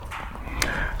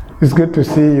It's good to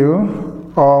see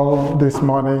you all this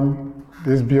morning,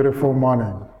 this beautiful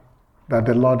morning that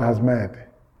the Lord has made.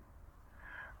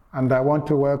 And I want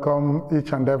to welcome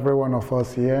each and every one of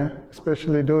us here,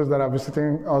 especially those that are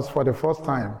visiting us for the first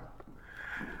time.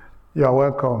 You are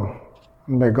welcome.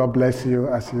 May God bless you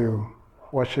as you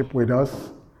worship with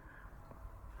us.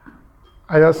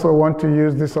 I also want to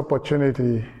use this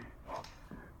opportunity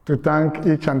to thank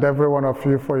each and every one of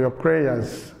you for your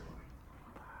prayers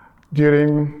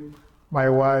during my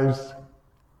wife's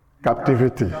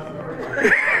captivity.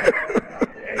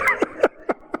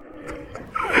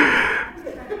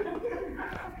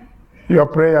 Your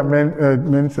prayer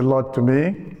means a lot to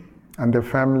me and the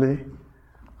family.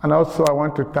 And also I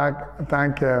want to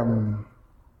thank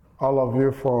all of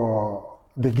you for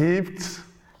the gifts,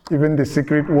 even the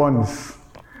secret ones,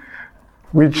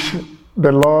 which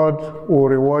the Lord will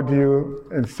reward you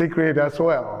in secret as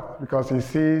well, because He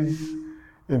sees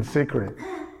in secret.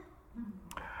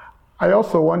 I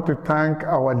also want to thank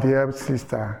our dear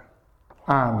sister,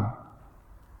 Anne,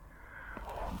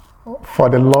 for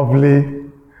the lovely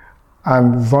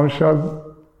and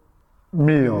sumptuous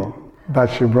meal that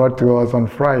she brought to us on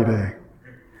Friday.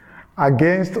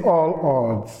 Against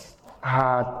all odds,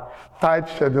 her tight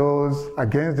schedules,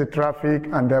 against the traffic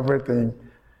and everything,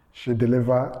 she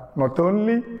delivered, not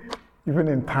only even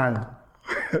in time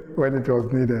when it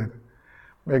was needed.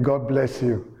 May God bless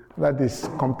you. That is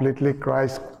completely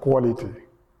Christ quality.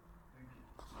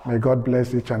 May God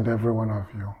bless each and every one of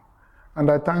you. And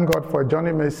I thank God for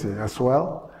Johnny Macy as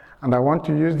well. And I want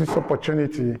to use this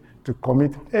opportunity to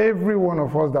commit every one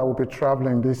of us that will be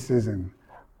traveling this season,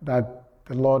 that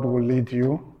the Lord will lead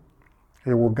you,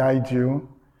 He will guide you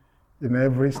in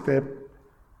every step,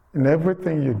 in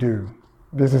everything you do.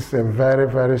 This is a very,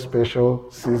 very special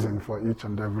season for each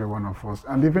and every one of us,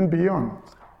 and even beyond.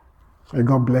 May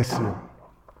God bless you.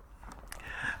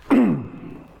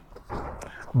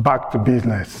 Back to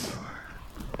business.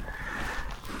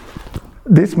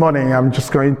 This morning I'm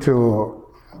just going to,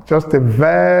 just a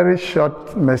very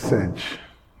short message.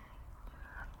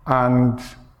 And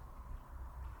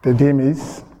the theme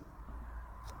is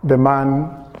the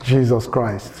man Jesus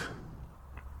Christ.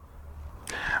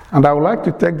 And I would like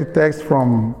to take the text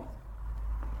from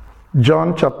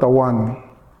John chapter 1,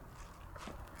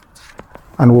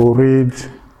 and we'll read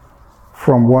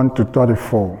from 1 to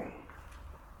 34.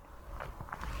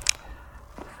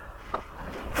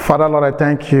 Father, Lord, I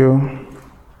thank you,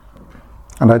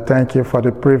 and I thank you for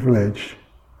the privilege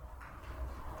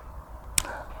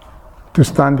to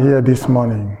stand here this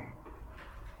morning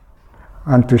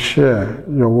and to share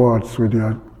your words with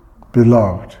your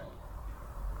beloved.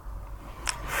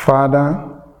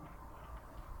 Father,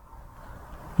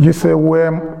 you say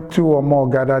where two or more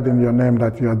gathered in your name,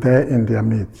 that you are there in their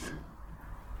midst.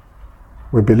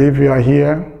 We believe you are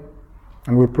here,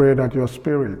 and we pray that your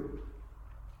Spirit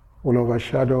will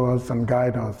overshadow us and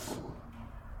guide us.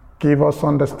 Give us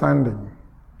understanding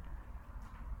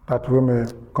that we may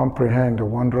comprehend the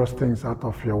wondrous things out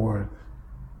of your word.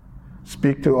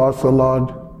 Speak to us, O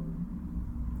Lord,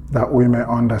 that we may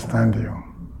understand you.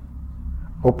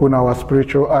 Open our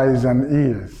spiritual eyes and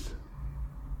ears.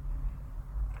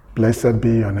 Blessed be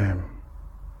your name.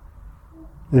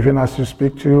 Even as you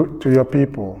speak to your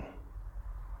people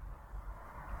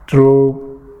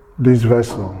through this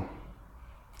vessel,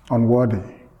 unworthy,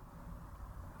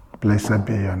 blessed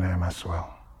be your name as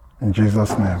well. In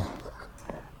Jesus' name,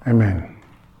 amen.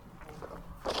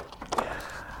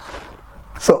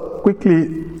 So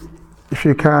quickly, if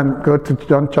you can, go to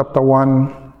John chapter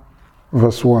 1,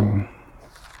 verse 1.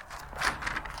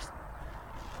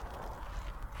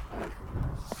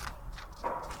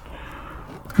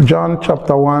 John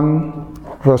chapter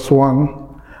 1, verse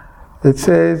 1, it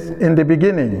says, "In the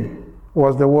beginning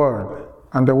was the Word,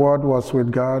 and the Word was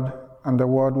with God, and the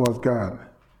Word was God.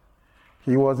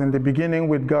 He was in the beginning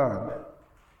with God.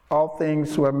 All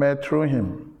things were made through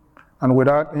him, and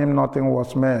without him nothing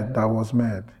was made that was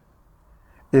made.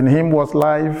 In him was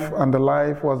life, and the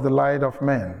life was the light of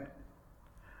men.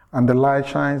 And the light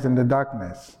shines in the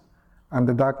darkness, and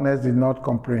the darkness did not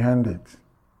comprehend it.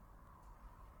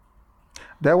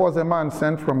 There was a man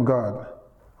sent from God,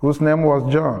 whose name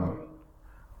was John.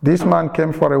 This man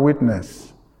came for a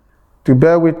witness, to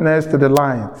bear witness to the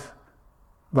light,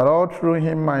 that all through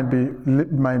him might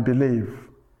believe.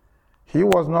 He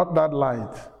was not that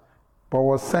light, but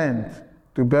was sent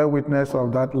to bear witness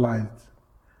of that light.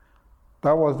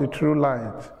 That was the true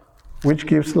light, which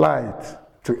gives light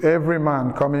to every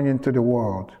man coming into the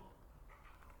world.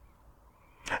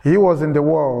 He was in the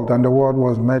world, and the world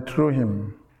was made through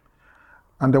him,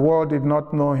 and the world did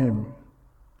not know him.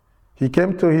 He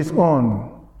came to his own,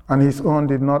 and his own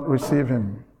did not receive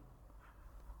him.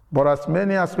 But as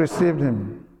many as received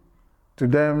him, to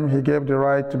them he gave the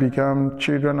right to become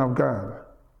children of God,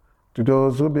 to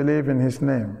those who believe in his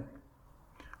name,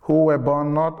 who were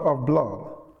born not of blood,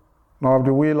 nor of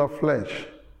the will of flesh,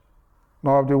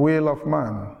 nor of the will of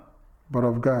man, but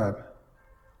of God.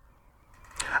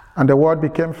 And the Word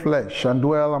became flesh and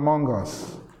dwelt among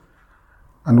us,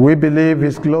 and we believe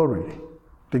his glory,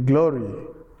 the glory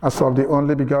as of the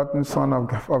only begotten Son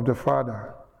of the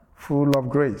Father, full of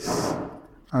grace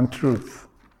and truth.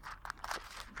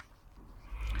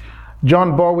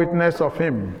 John bore witness of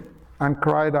him and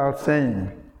cried out,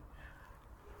 saying,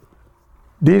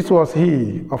 "This was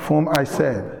he of whom I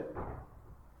said,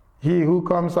 he who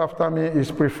comes after me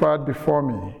is preferred before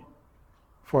me,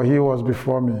 for he was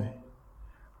before me.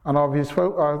 And of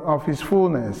his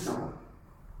fullness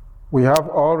we have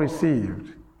all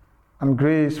received, and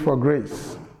grace for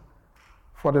grace.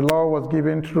 For the law was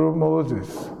given through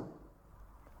Moses,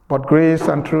 but grace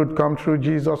and truth come through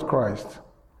Jesus Christ.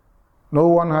 No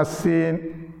one has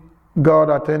seen God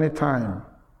at any time.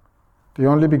 The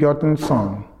only begotten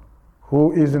Son,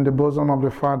 who is in the bosom of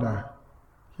the Father,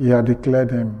 he had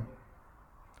declared him."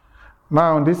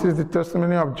 Now, this is the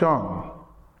testimony of John.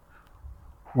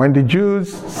 When the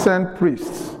Jews sent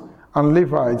priests and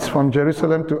Levites from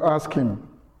Jerusalem to ask him,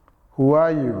 "Who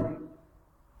are you?"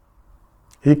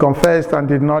 he confessed and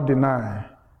did not deny,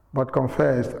 but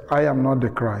confessed, "I am not the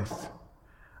Christ."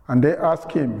 And they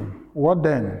asked him, "What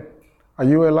then? Are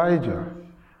you Elijah?"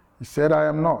 He said, "I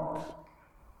am not."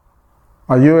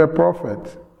 "Are you a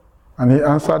prophet?" And he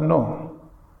answered, "No."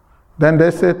 Then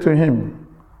they said to him,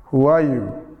 "Who are you?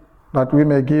 That we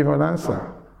may give an answer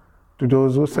to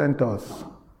those who sent us.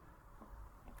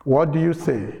 What do you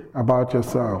say about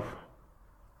yourself?"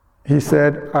 He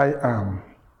said, I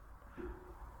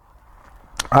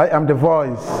am the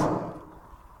voice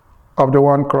of the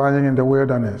one crying in the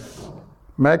wilderness,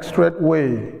 make straight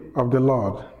way of the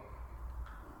Lord.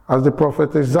 As the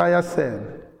prophet Isaiah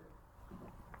said,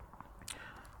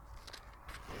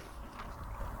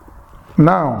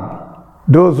 now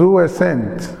those who were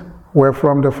sent were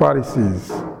from the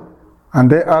Pharisees, and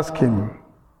they asked him,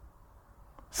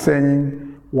 saying,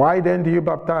 "Why then do you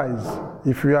baptize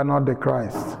if you are not the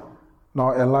Christ,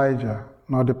 nor Elijah,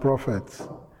 nor the prophets?"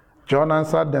 John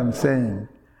answered them, saying,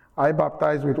 "I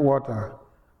baptize with water,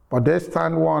 but there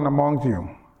stands one among you,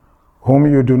 whom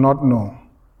you do not know.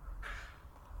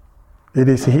 It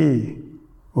is he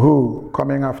who,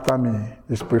 coming after me,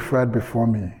 is preferred before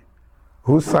me,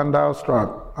 whose sandal strap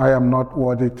I am not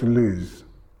worthy to loose."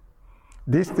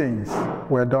 These things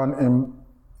were done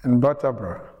in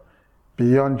Bethabara,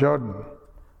 beyond Jordan,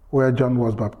 where John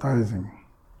was baptizing.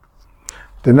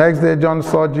 The next day John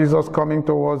saw Jesus coming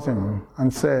towards him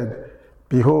and said,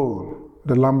 "Behold,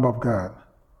 the Lamb of God,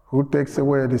 who takes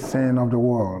away the sin of the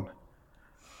world.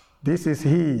 This is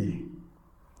he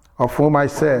of whom I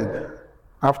said,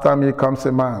 after me comes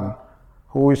a man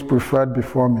who is preferred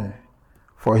before me,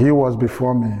 for he was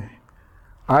before me.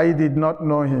 I did not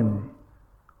know him,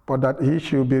 but that he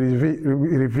should be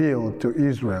revealed to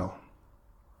Israel.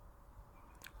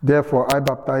 Therefore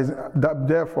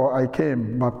I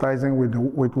came baptizing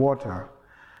with water."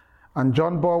 And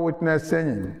John bore witness,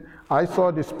 saying, "I saw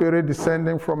the Spirit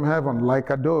descending from heaven like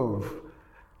a dove,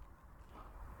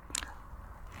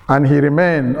 and he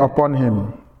remained upon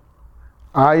him.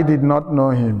 I did not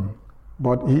know him,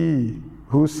 but he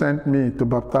who sent me to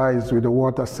baptize with the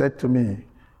water said to me,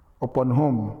 upon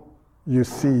whom you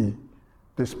see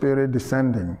the Spirit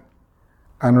descending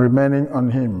and remaining on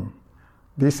him,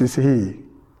 this is he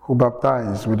who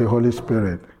baptized with the Holy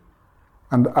Spirit.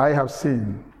 And I have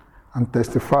seen and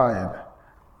testified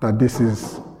that this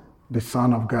is the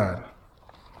Son of God."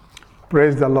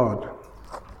 Praise the Lord.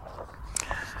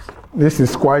 This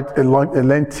is quite a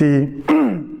lengthy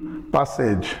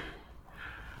passage,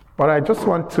 but I just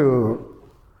want to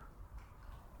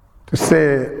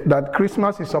say that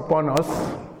Christmas is upon us,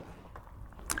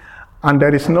 and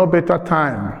there is no better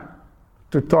time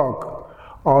to talk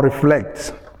or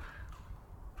reflect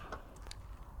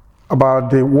about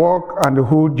the work and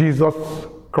who Jesus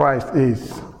Christ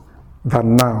is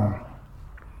than now.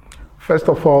 First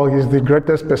of all, he's the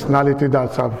greatest personality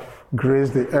that has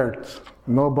graced the earth.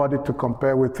 Nobody to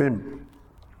compare with him.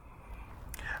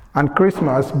 And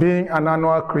Christmas, being an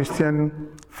annual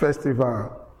Christian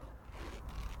festival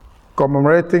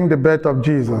commemorating the birth of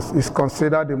Jesus, is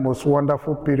considered the most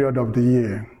wonderful period of the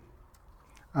year.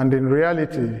 And in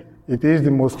reality, it is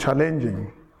the most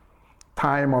challenging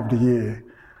time of the year,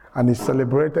 and is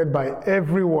celebrated by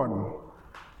everyone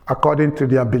according to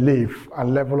their belief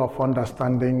and level of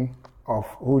understanding of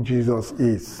who Jesus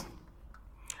is.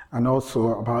 and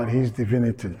also about his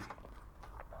divinity.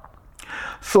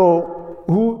 So,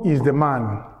 who is the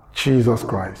man? Jesus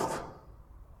Christ.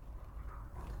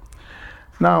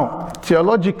 Now,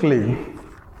 theologically,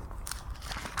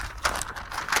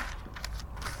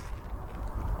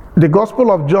 the Gospel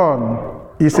of John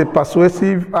is a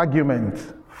persuasive argument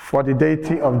for the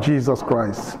deity of Jesus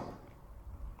Christ.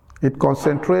 It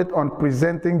concentrates on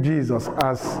presenting Jesus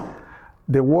as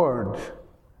the Word,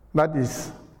 that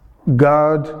is,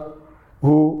 God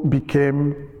who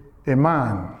became a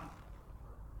man.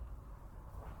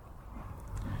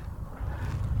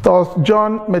 Thus,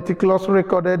 John meticulously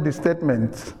recorded the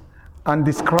statements and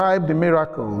described the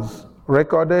miracles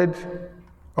recorded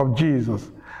of Jesus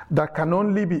that can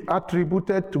only be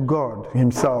attributed to God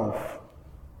himself.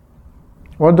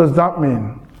 What does that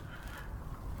mean?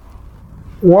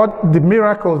 What the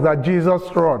miracles that Jesus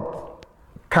wrought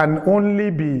can only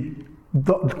be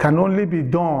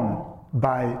done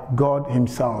by God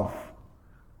himself.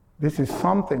 This is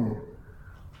something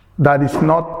that is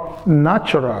not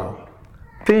natural.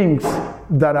 Things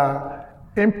that are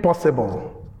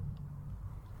impossible.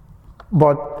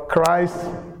 But Christ,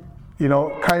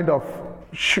 kind of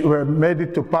made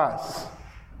it to pass.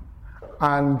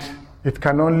 And it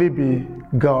can only be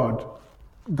God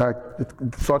that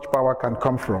such power can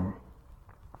come from.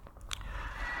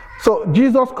 So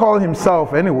Jesus called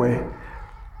himself, anyway,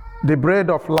 the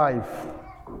bread of life.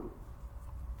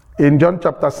 In John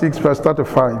chapter 6, verse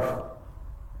 35.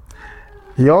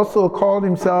 He also called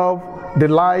himself the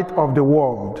light of the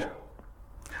world,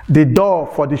 the door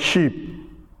for the sheep,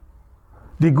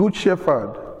 the good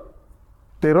shepherd,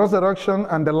 the resurrection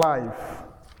and the life,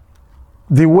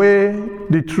 the way,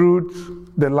 the truth,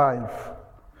 the life,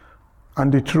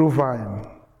 and the true vine.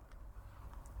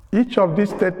 Each of these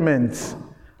statements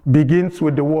begins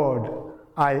with the word,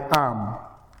 I am.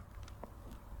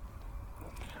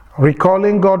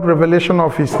 Recalling God's revelation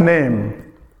of his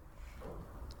name,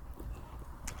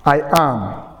 I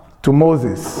am, to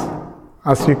Moses,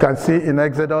 as you can see in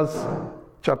Exodus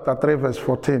chapter 3, verse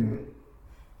 14.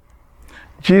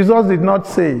 Jesus did not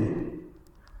say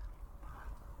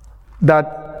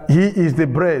that he is the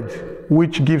bread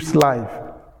which gives life.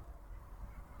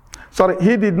 Sorry,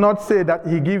 he did not say that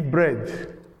he gives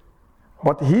bread,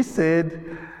 but he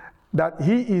said that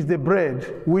he is the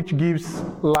bread which gives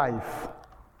life.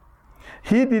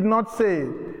 He did not say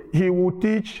he will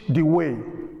teach the way,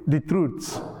 the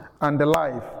truth, and the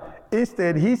life.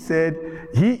 Instead, he said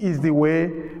he is the way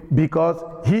because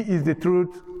he is the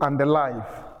truth and the life.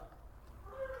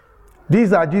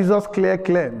 These are Jesus' clear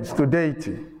claims to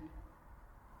deity.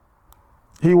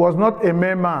 He was not a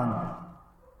mere man.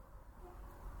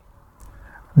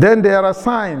 Then there are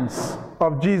signs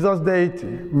of Jesus' deity.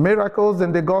 Miracles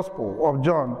in the Gospel of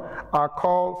John are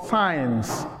called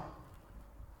signs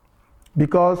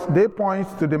because they point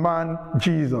to the man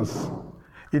Jesus.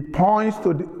 It points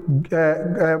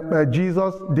to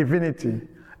Jesus' divinity,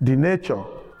 the nature.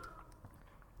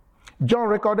 John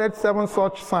recorded 7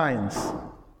 such signs.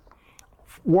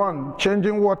 1,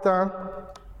 changing water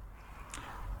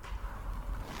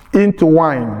into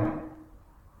wine.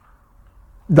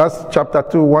 That's chapter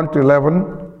 2, 1 to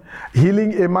 11.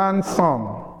 Healing a man's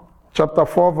son. Chapter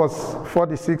 4, verse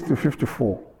 46 to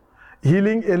 54.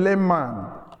 Healing a lame man.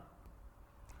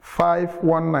 5,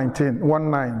 19.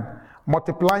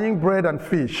 Multiplying bread and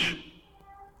fish,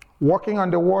 walking on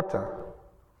the water,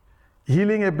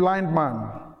 healing a blind man,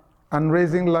 and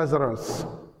raising Lazarus.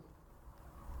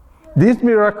 These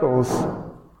miracles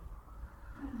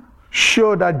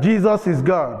show that Jesus is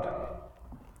God.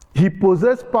 He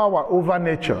possessed power over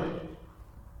nature.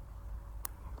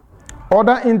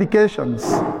 Other indications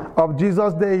of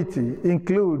Jesus' deity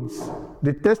includes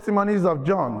the testimonies of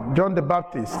John the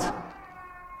Baptist,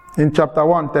 in chapter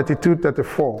 1, 32,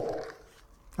 34.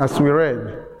 As we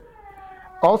read.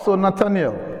 Also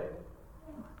Nathanael,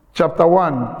 chapter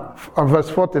 1, verse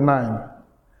 49.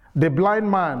 The blind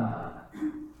man,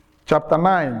 chapter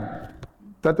 9,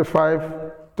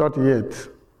 35, 38.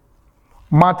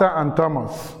 Martha and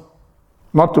Thomas,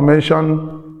 not to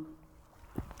mention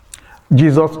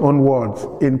Jesus' own words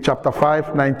in chapter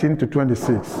 5, 19 to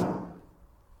 26.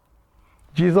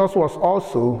 Jesus was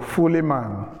also fully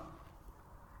man.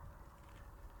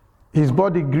 His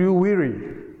body grew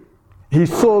weary. His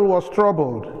soul was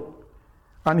troubled,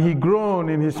 and he groaned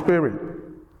in his spirit.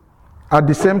 At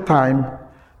the same time,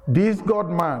 this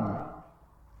God-man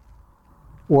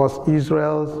was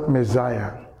Israel's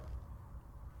Messiah.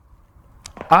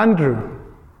 Andrew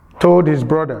told his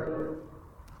brother,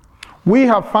 "We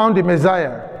have found the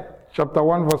Messiah," chapter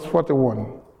 1, verse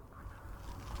 41.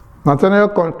 Nathanael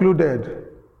concluded,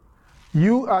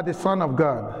 You are the Son of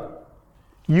God.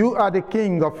 You are the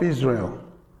King of Israel.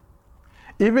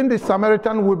 Even the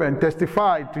Samaritan woman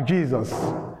testified to Jesus.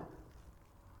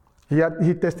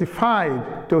 He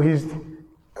testified to his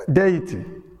deity.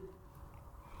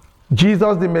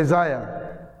 Jesus the Messiah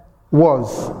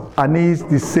was and is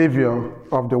the Savior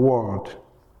of the world.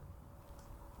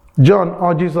 John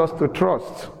urges us to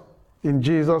trust in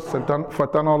Jesus for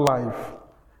eternal life.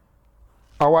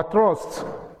 Our trust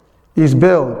is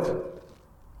built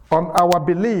on our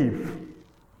belief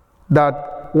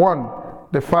that, one,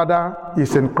 the Father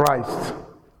is in Christ,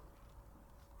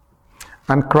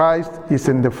 and Christ is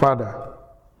in the Father.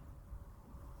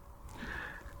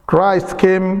 Christ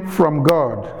came from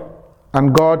God,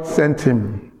 and God sent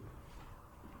him.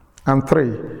 And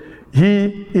 3,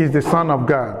 he is the Son of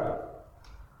God.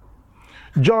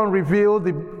 John revealed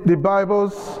the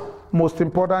Bible's most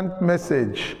important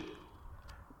message: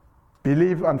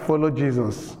 believe and follow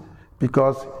Jesus,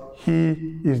 because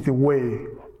he is the way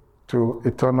to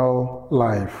eternal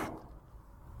life.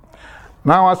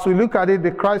 Now, as we look at it,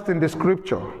 the Christ in the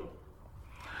scripture,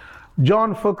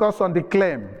 John focused on the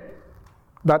claim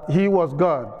that he was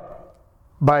God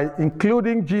by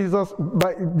including Jesus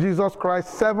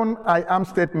Christ's 7 I am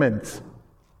statements.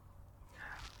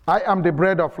 I am the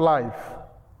bread of life.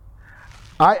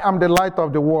 I am the light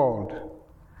of the world.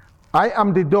 I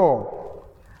am the door.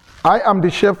 I am the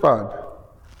shepherd.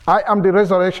 I am the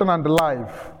resurrection and the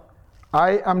life.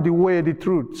 I am the way, the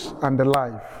truth, and the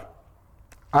life.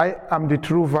 I am the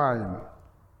true vine.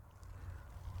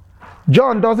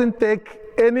 John doesn't take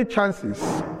any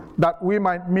chances that we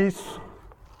might miss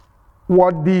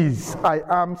what these I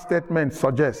am statements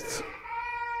suggest.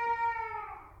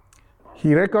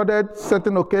 He recorded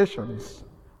certain occasions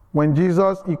when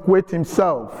Jesus equates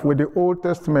himself with the Old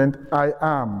Testament I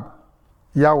am,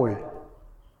 Yahweh.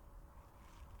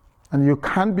 And you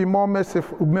can't be more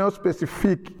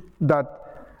specific than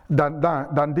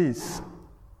this.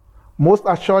 Most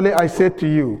assuredly I say to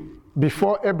you,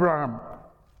 before Abraham,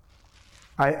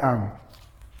 I am.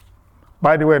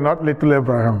 By the way, not little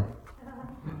Abraham.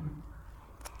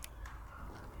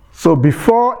 So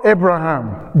before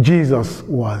Abraham, Jesus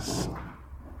was.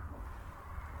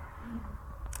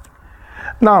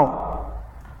 Now,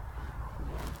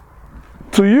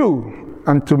 to you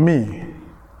and to me,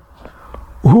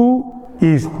 who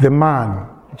is the man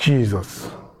Jesus?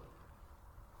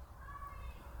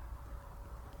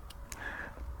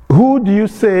 Who do you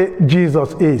say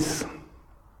Jesus is?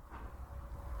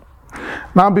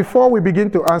 Now, before we begin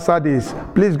to answer this,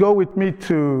 please go with me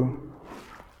to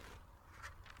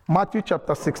Matthew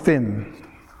chapter 16.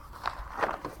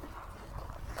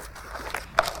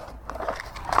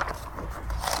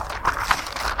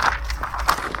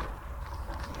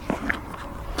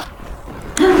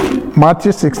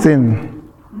 Matthew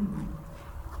 16.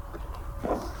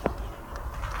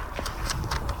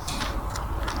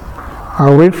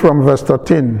 I'll read from verse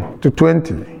 13 to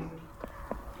 20.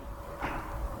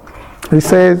 He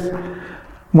says,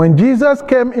 when Jesus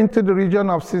came into the region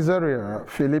of Caesarea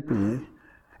Philippi,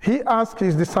 he asked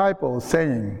his disciples,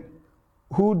 saying,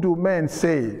 who do men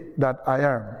say that I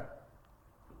am?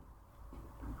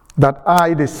 That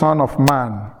I, the Son of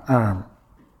Man, am.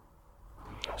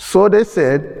 So they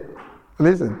said,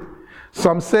 listen,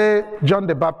 some say John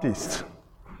the Baptist,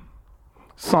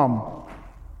 some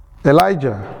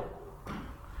Elijah,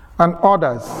 and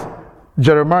others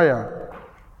Jeremiah,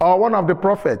 or one of the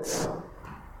prophets.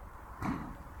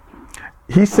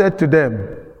 He said to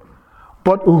them,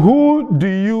 but who do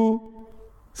you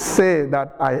say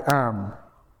that I am?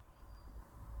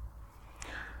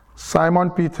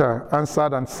 Simon Peter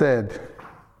answered and said,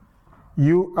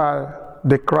 you are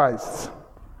the Christ,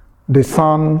 the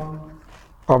Son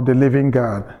of the living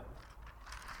God.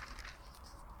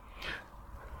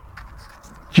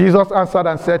 Jesus answered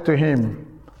and said to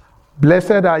him,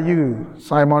 blessed are you,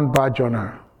 Simon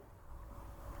Bar-Jonah,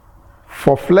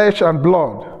 for flesh and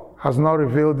blood has not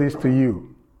revealed this to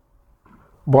you,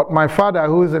 but my Father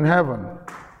who is in heaven.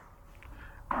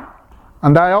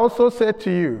 And I also said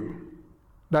to you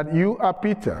that you are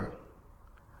Peter,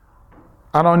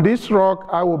 and on this rock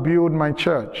I will build my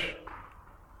church,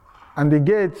 and the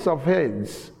gates of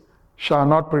Hades shall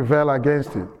not prevail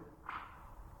against it.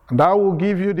 And I will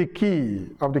give you the key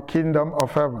of the kingdom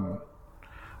of heaven.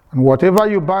 And whatever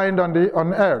you bind on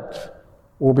earth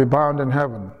will be bound in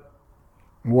heaven.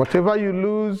 And whatever you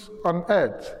loose on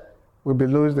earth will be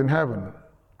loosed in heaven.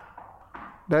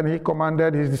 Then he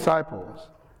commanded his disciples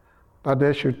that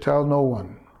they should tell no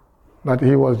one that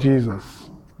he was Jesus,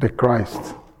 the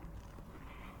Christ.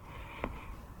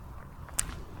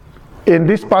 In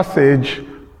this passage,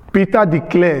 Peter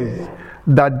declares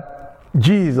that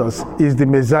Jesus is the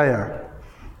Messiah.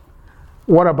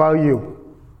 What about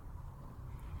you?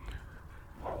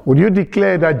 Would you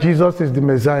declare that Jesus is the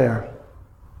Messiah?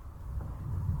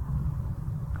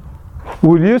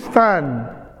 Will you stand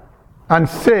and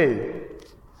say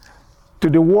to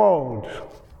the world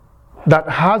that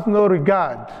has no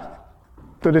regard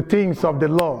to the things of the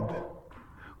Lord,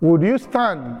 would you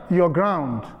stand your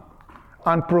ground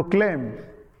and proclaim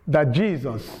that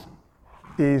Jesus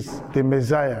is the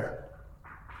Messiah?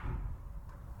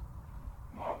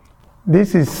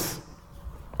 This is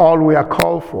all we are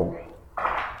called for.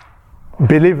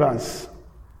 Believers,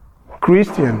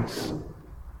 Christians,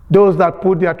 those that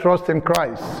put their trust in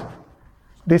Christ,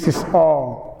 this is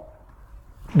all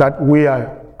that we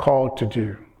are called to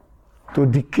do, to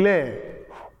declare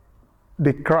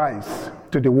the Christ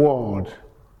to the world,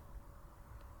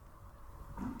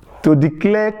 to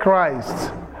declare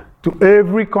Christ to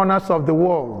every corner of the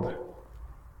world.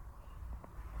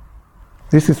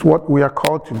 This is what we are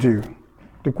called to do.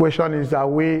 The question is, are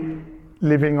we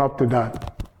living up to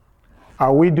that?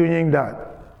 Are we doing that?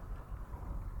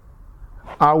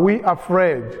 Are we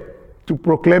afraid to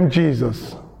proclaim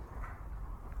Jesus?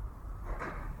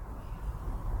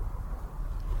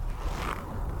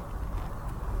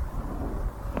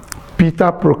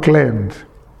 Peter proclaimed.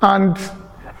 And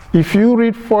if you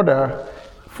read further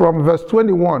from verse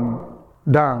 21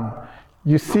 down,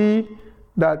 you see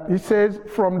that it says,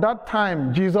 from that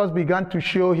time Jesus began to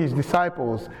show his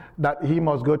disciples that he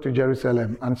must go to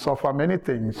Jerusalem and suffer many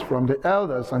things from the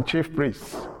elders and chief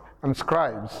priests and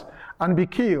scribes, and be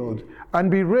killed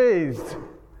and be raised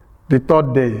the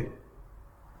third day.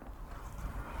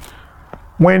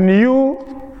 When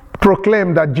you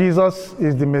proclaim that Jesus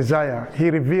is the Messiah, he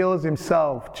reveals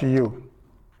himself to you.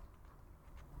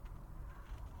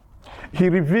 He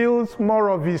reveals more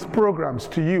of his programs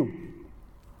to you.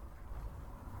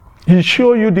 He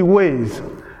shows you the ways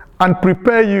and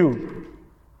prepare you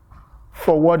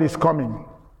for what is coming.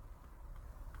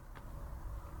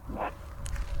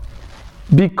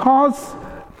 Because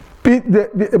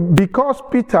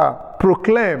Peter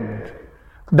proclaimed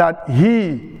that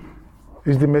he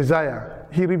is the Messiah,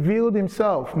 he revealed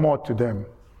himself more to them.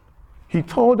 He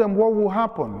told them what will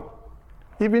happen,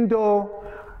 even though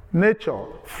nature,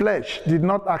 flesh, did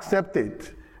not accept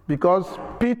it, because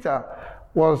Peter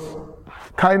was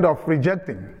kind of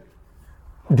rejecting,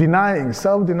 denying,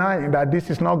 self-denying that this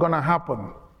is not going to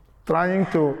happen, trying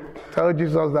to tell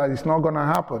Jesus that it's not going to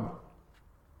happen.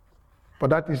 But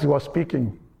that is what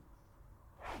speaking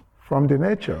from the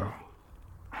nature,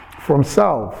 from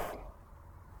self.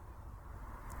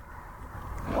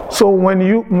 So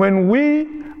when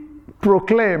we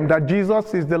proclaim that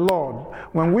Jesus is the Lord,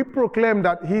 when we proclaim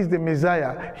that he's the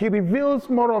Messiah, he reveals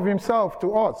more of himself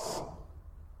to us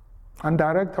and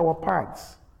direct our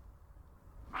paths.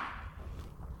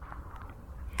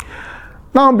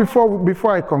 Now,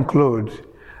 before I conclude,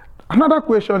 another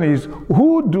question is,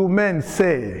 who do men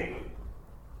say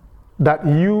that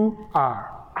you are?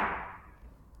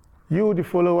 You, the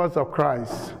followers of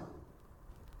Christ,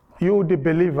 you, the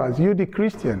believers, you, the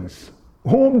Christians,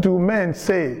 whom do men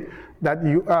say that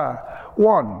you are?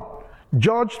 One,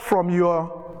 judged from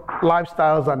your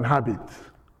lifestyles and habits.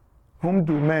 Whom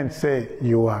do men say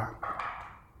you are?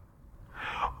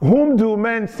 Whom do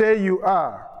men say you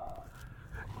are?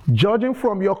 Judging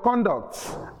from your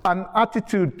conduct and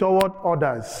attitude toward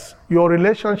others, your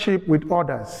relationship with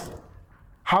others,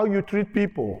 how you treat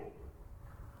people.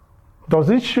 Does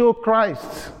it show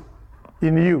Christ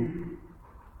in you?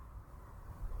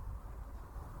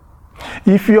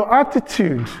 If your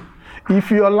attitude,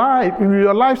 if your life,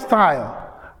 your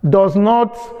lifestyle does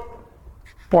not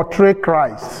portray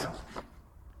Christ,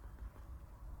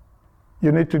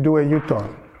 you need to do a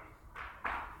U-turn.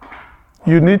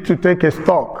 You need to take a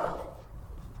stock.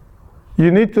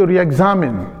 You need to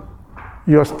re-examine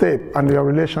your step and your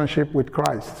relationship with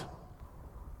Christ.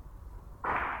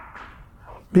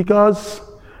 Because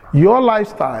your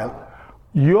lifestyle,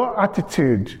 your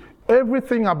attitude,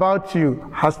 everything about you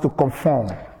has to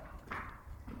conform.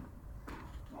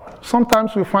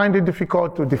 Sometimes we find it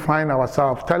difficult to define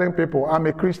ourselves, telling people, I'm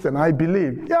a Christian, I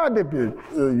believe. Yeah, they believe.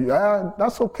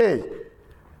 That's okay.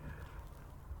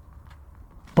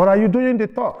 But are you doing the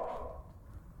talk?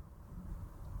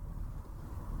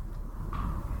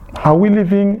 Are we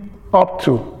living up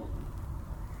to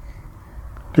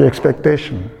the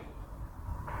expectation?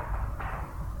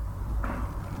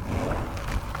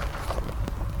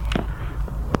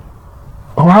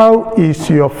 How is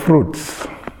your fruit?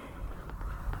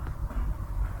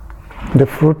 The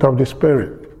fruit of the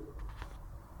Spirit.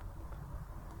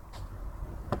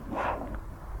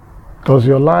 Does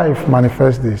your life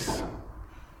manifest this?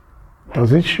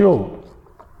 Does it show?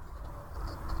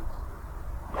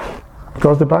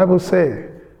 Because the Bible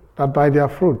says that by their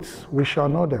fruits we shall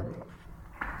know them.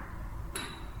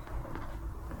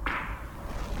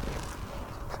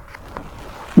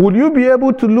 Would you be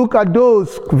able to look at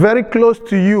those very close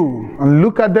to you and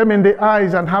look at them in the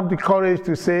eyes and have the courage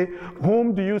to say,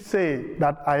 whom do you say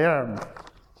that I am?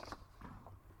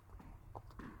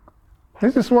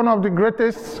 This is one of the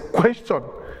greatest questions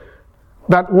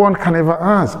that one can ever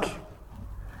ask.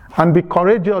 And be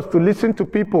courageous to listen to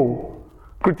people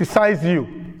criticize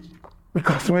you.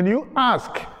 Because when you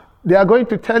ask, they are going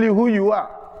to tell you who you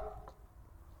are.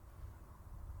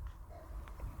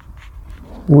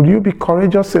 Would you be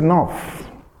courageous enough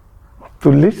to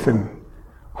listen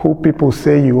who people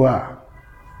say you are?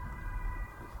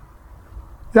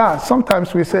 Yeah,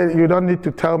 sometimes we say, you don't need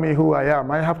to tell me who I am.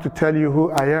 I have to tell you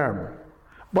who I am.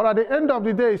 But at the end of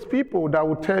the day, it's people that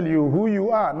will tell you who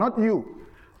you are, not you.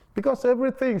 Because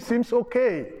everything seems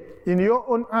okay in your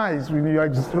own eyes when you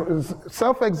are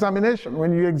self-examination.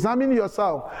 When you examine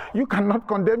yourself, you cannot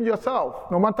condemn yourself,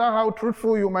 no matter how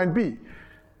truthful you might be.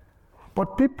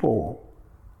 But people,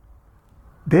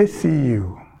 they see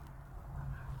you.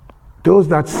 Those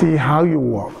that see how you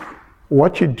walk,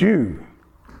 what you do,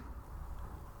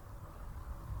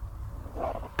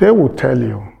 they will tell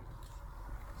you,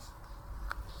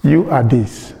 you are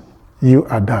this, you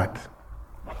are that.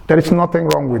 There is nothing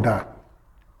wrong with that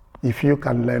if you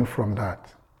can learn from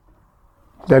that.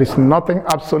 There is nothing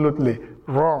absolutely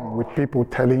wrong with people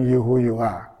telling you who you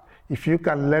are if you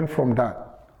can learn from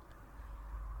that.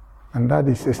 And that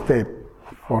is a step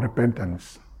for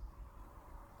repentance.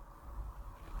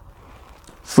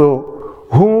 So,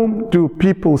 whom do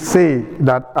people say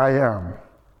that I am?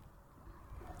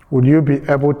 Would you be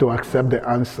able to accept the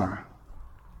answer?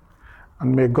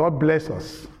 And may God bless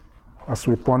us as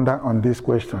we ponder on these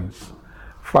questions.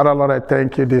 Father, Lord, I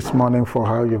thank you this morning for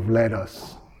how you've led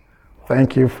us.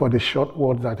 Thank you for the short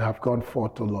words that have gone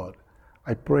forth, O Lord.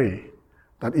 I pray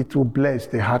that it will bless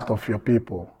the heart of your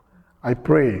people. I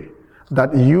pray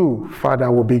that you,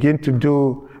 Father, will begin to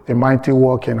do a mighty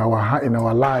work in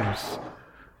our lives,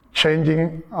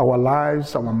 changing our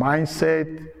lives, our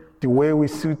mindset, the way we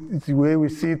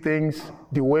see things,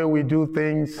 the way we do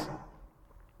things.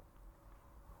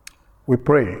 We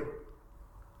pray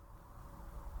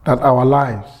that our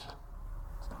lives,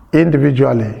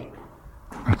 individually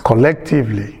and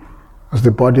collectively, as the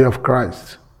body of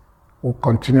Christ, will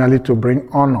continually to bring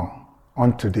honor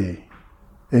unto thee.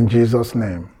 In Jesus'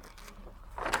 name,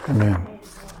 amen.